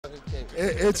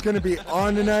It's going to be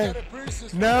on tonight.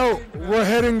 Now we're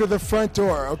heading to the front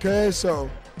door, okay? So,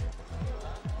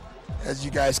 as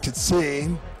you guys could see,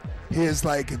 he is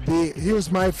like he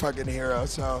was my fucking hero,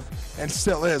 so, and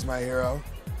still is my hero.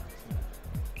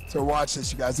 So watch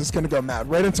this, you guys. It's going to go mad.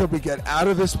 Right until we get out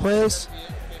of this place.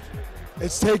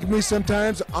 It's taken me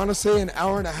sometimes, honestly, an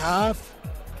hour and a half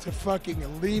to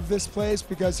fucking leave this place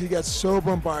because he gets so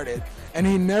bombarded. And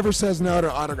he never says no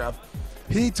to autograph.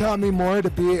 He taught me more to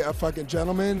be a fucking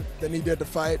gentleman than he did to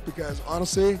fight because,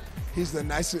 honestly, he's the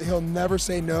nicest. He'll never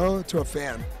say no to a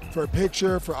fan for a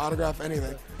picture, for autograph,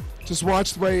 anything. Just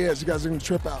watch the way he is. You guys are going to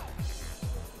trip out.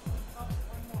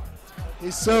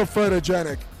 He's so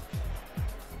photogenic.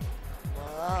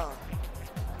 Wow.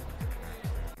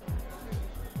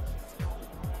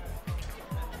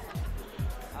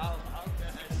 How can I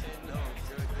say no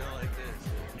to a girl like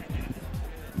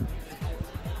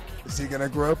this? Is he gonna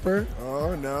grope her?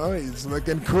 Oh no, he's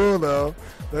looking cool though.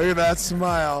 Look at that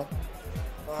smile.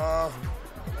 Oh,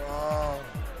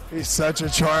 he's such a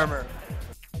charmer.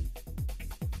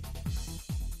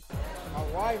 My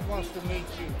wife wants to meet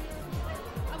you.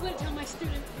 I'm going to tell my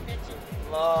students to meet you.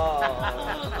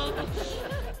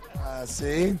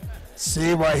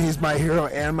 See why he's my hero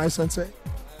and my sensei?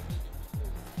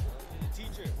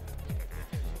 Teacher.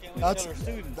 Can't wait to tell her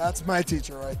students. That's my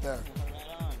teacher right there.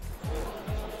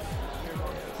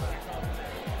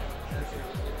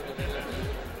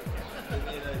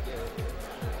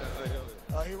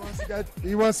 He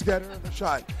wants to get her in the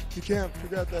shot. You can't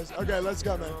forget this. Okay, let's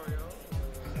go, man.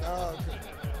 Oh, okay.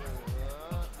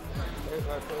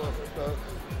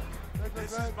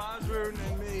 This is Bas Ruttens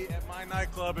and me at my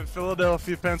nightclub in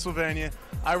Philadelphia, Pennsylvania.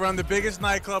 I run the biggest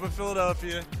nightclub in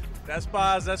Philadelphia. That's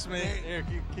Bas, that's me. Here,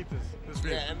 keep this. This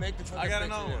Yeah, and make the I got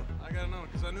another one. I got another one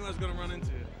because I knew I was going to run into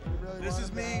it. Really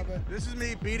This is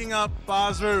me beating up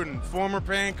Bas Ruttens, former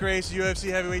Pancrase UFC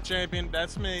heavyweight champion.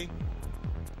 That's me.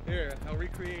 Here, I'll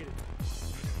recreate it.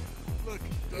 Look.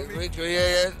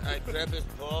 Recreate it. I grab his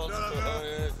balls. Let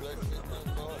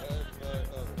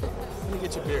me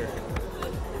get you a beer.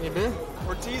 Need a beer?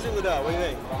 Or teasing it out. What do you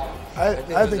think?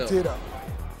 I think Tito.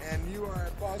 And you are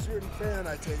a Bas Ruttens fan,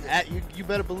 I take it. You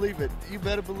better believe it. You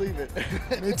better believe it.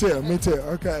 Me too.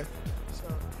 Okay.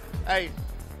 So, Hey,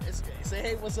 say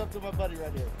hey, what's up to my buddy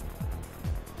right here?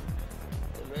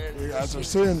 Man, you guys are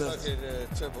seeing this. Fucking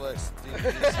Triple X. Man,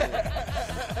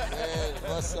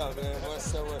 what's up, man?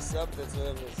 What's up?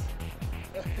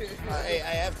 Hey, I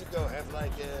have to go. I have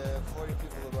like 40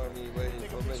 people around me waiting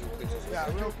for making pictures. Yeah,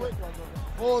 real quick.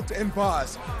 Hold and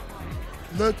pause.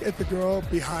 Look at the girl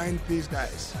behind these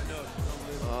guys.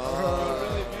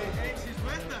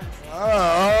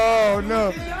 Oh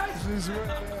no. She's with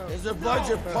them. There's a bunch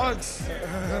of punks.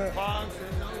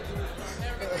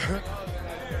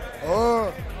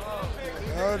 Oh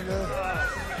no.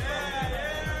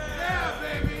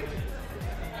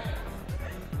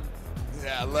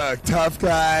 Yeah, look, tough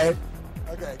guy.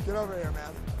 Okay, get over here,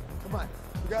 man. Come on.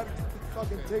 We got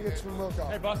fucking tickets from Wilco.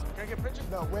 Hey, boss, can I get a picture?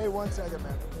 No, wait 1 second,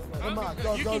 man. Come on,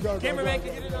 go. Cameraman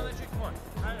can get in on that shit. Come on.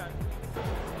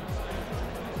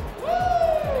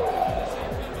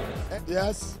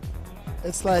 Yes,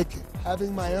 it's like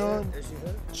having my own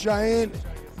giant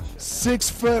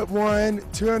 6'1",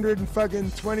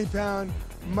 220-pound,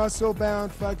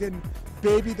 muscle-bound fucking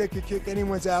baby that could kick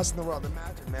anyone's ass in the world.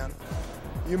 Imagine, man.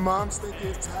 You moms think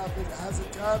it's tough. It has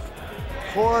it tough.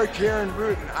 Poor Karen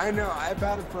Rutten. I know. I've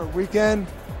had it for a weekend.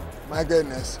 My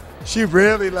goodness. She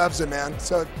really loves it, man.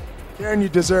 So, Karen, you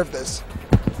deserve this.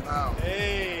 Wow.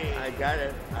 Hey. I got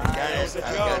it. I got it.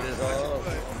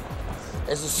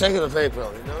 It's the 2nd of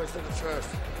April. You know, it's not the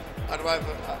 1st. Otherwise,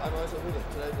 I was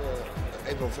today,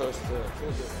 April 1st.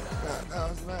 Yeah, that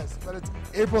was nice. But it's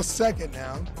April 2nd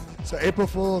now. So, April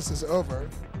Fool's is over.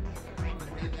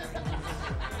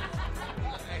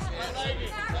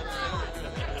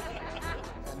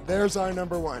 And there's our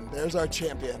number one. There's our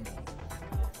champion.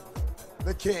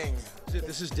 The king.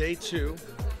 This is day 2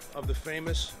 of the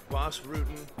famous Bas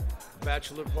Ruttens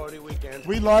bachelor party weekend.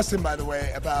 We lost him, by the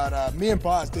way, about me and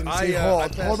Bas didn't see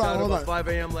hold on. About 5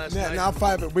 a.m. last night. Not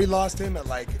 5, but we lost him at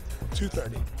like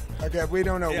 2:30. Okay, we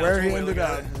don't know where he ended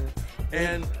up.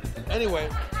 And anyway,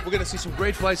 we're going to see some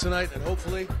great fights tonight, and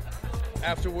hopefully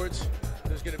afterwards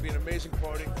there's going to be an amazing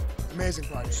party. Amazing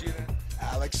party. See you there.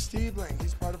 Alex Stiebling,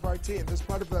 he's part of our team. This is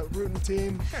part of the Rutten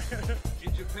team.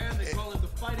 In Japan, they call him the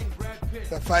Fighting Brad Pitt.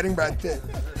 The Fighting Brad Pitt.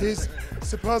 He's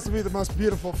supposed to be the most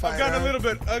beautiful fighter. I've gotten a little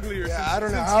bit uglier Yeah, since, I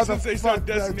don't know how the they fuck started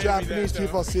the designating Japanese me that,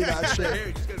 people see that shit.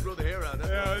 You just got to grow the hair out.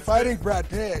 Fighting Brad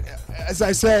Pitt. As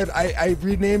I said, I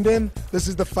renamed him. This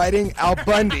is the Fighting Al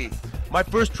Bundy. My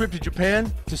first trip to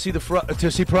Japan to see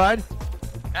Pride,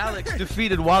 Alex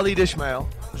defeated Waleed Ismail,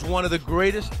 who's one of the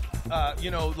greatest,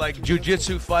 like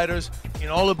jiu-jitsu fighters in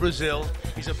all of Brazil.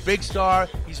 He's a big star.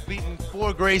 He's beaten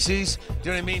 4 Gracies. Do you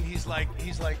know what I mean? He's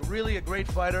like really a great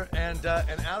fighter. And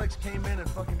Alex came in and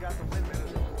fucking got the win, man. It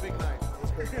was a big night.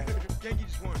 Genki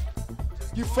just won.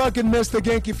 You fucking missed the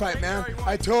Genki fight, man.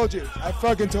 I told you. I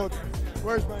fucking told you.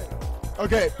 Where's my...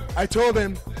 Okay, I told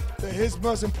him that his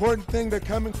most important thing that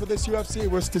coming for this UFC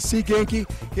was to see Genki.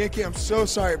 Genki, I'm so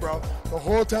sorry, bro. The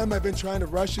whole time I've been trying to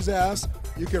rush his ass.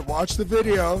 You can watch the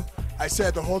video. I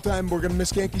said the whole time, we're going to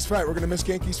miss Genki's fight. We're going to miss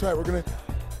Genki's fight. We're going to...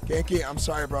 Genki, I'm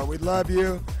sorry, bro. We love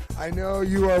you. I know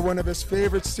you are one of his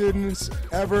favorite students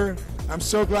ever. I'm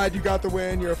so glad you got the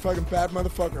win. You're a fucking bad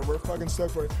motherfucker. We're fucking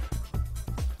stoked for you.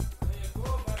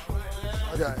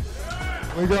 Okay,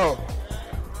 we go.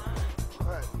 All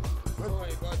right. Put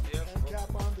hand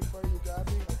cap on before you grab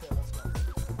me. Okay, let's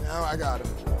go. Now I got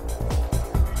him.